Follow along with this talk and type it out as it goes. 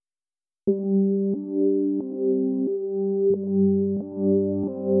This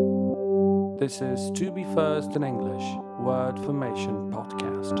is To Be First in English Word Formation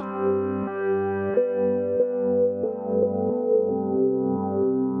Podcast.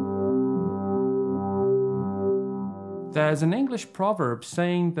 There's an English proverb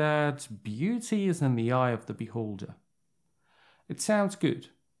saying that beauty is in the eye of the beholder. It sounds good,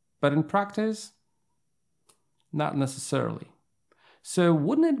 but in practice, not necessarily. So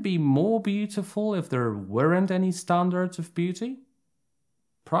wouldn't it be more beautiful if there weren't any standards of beauty?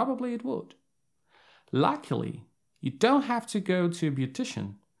 Probably it would. Luckily, you don't have to go to a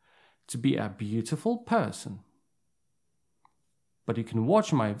beautician to be a beautiful person. But you can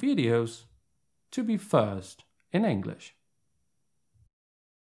watch my videos to be first in English.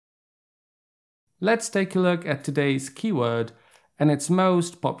 Let's take a look at today's keyword and its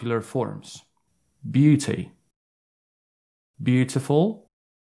most popular forms. Beauty. Beautiful.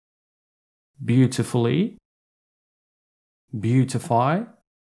 Beautifully. Beautify.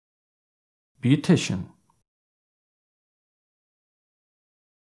 Beautician.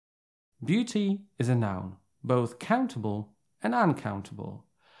 Beauty is a noun, both countable and uncountable.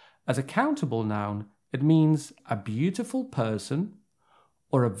 As a countable noun, it means a beautiful person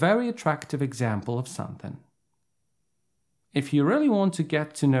or a very attractive example of something. If you really want to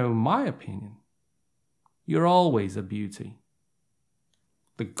get to know my opinion, you're always a beauty.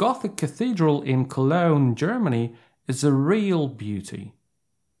 The Gothic Cathedral in Cologne, Germany is a real beauty.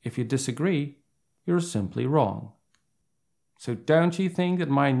 If you disagree, you're simply wrong. So don't you think that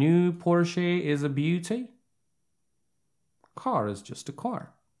my new Porsche is a beauty? Car is just a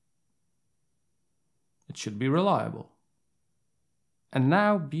car. It should be reliable. And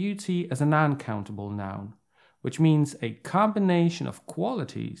now beauty is an uncountable noun, which means a combination of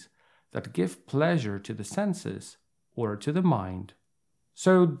qualities that give pleasure to the senses or to the mind.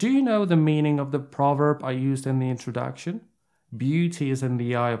 So do you know the meaning of the proverb I used in the introduction? Beauty is in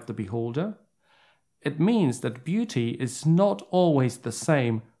the eye of the beholder. It means that beauty is not always the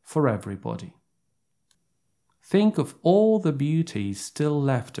same for everybody. Think of all the beauty still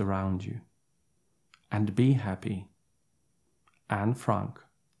left around you and be happy. Anne Frank.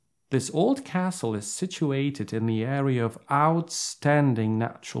 This old castle is situated in the area of outstanding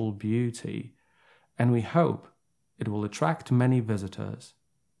natural beauty, and we hope it will attract many visitors.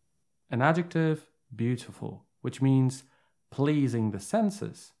 An adjective, beautiful, which means pleasing the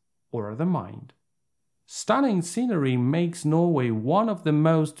senses or the mind. Stunning scenery makes Norway one of the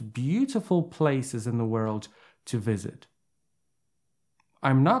most beautiful places in the world to visit.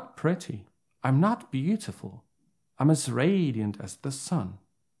 I'm not pretty. I'm not beautiful. I'm as radiant as the sun.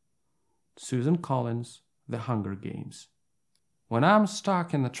 Susan Collins, The Hunger Games. When I'm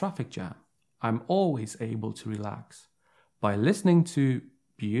stuck in the traffic jam, I'm always able to relax by listening to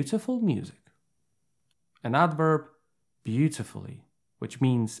beautiful music. An adverb, beautifully, which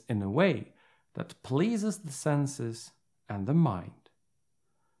means in a way that pleases the senses and the mind.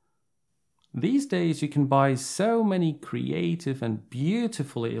 These days you can buy so many creative and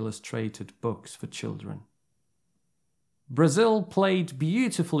beautifully illustrated books for children. Brazil played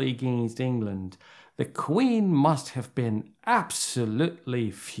beautifully against England. The Queen must have been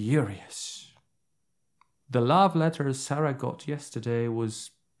absolutely furious. The love letter Sarah got yesterday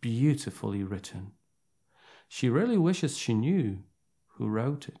was beautifully written. She really wishes she knew who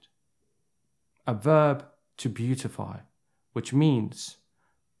wrote it. A verb, to beautify, which means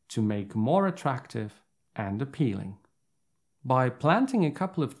to make more attractive and appealing. By planting a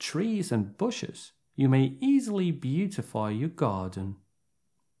couple of trees and bushes, you may easily beautify your garden.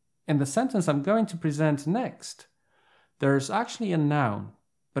 In the sentence I'm going to present next, there's actually a noun,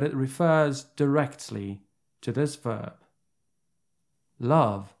 but it refers directly to this verb.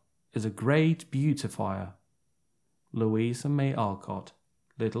 Love is a great beautifier. Louisa May Alcott,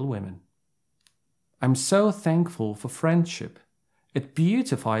 Little Women. I'm so thankful for friendship. It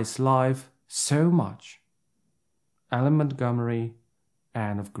beautifies life so much. Ellen Montgomery,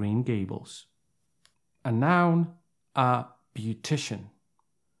 Anne of Green Gables. A noun, a beautician,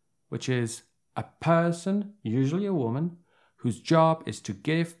 which is a person, usually a woman, whose job is to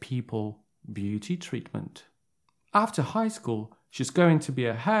give people beauty treatment. After high school, she's going to be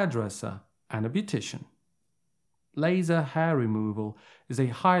a hairdresser and a beautician. Laser hair removal is a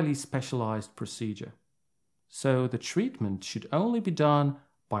highly specialized procedure, so the treatment should only be done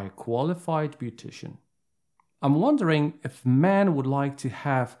by a qualified beautician. I'm wondering if men would like to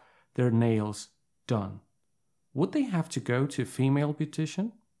have their nails done. Would they have to go to a female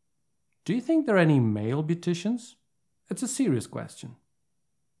beautician? Do you think there are any male beauticians? It's a serious question.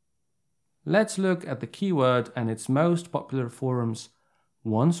 Let's look at the keyword and its most popular forms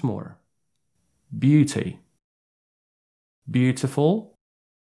once more. beauty, beautiful,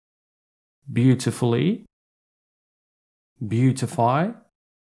 beautifully, beautify,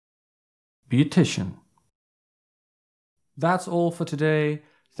 beautician. That's all for today.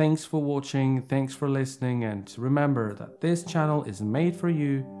 Thanks for watching, thanks for listening, and remember that this channel is made for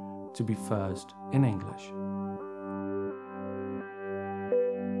you to be first in English.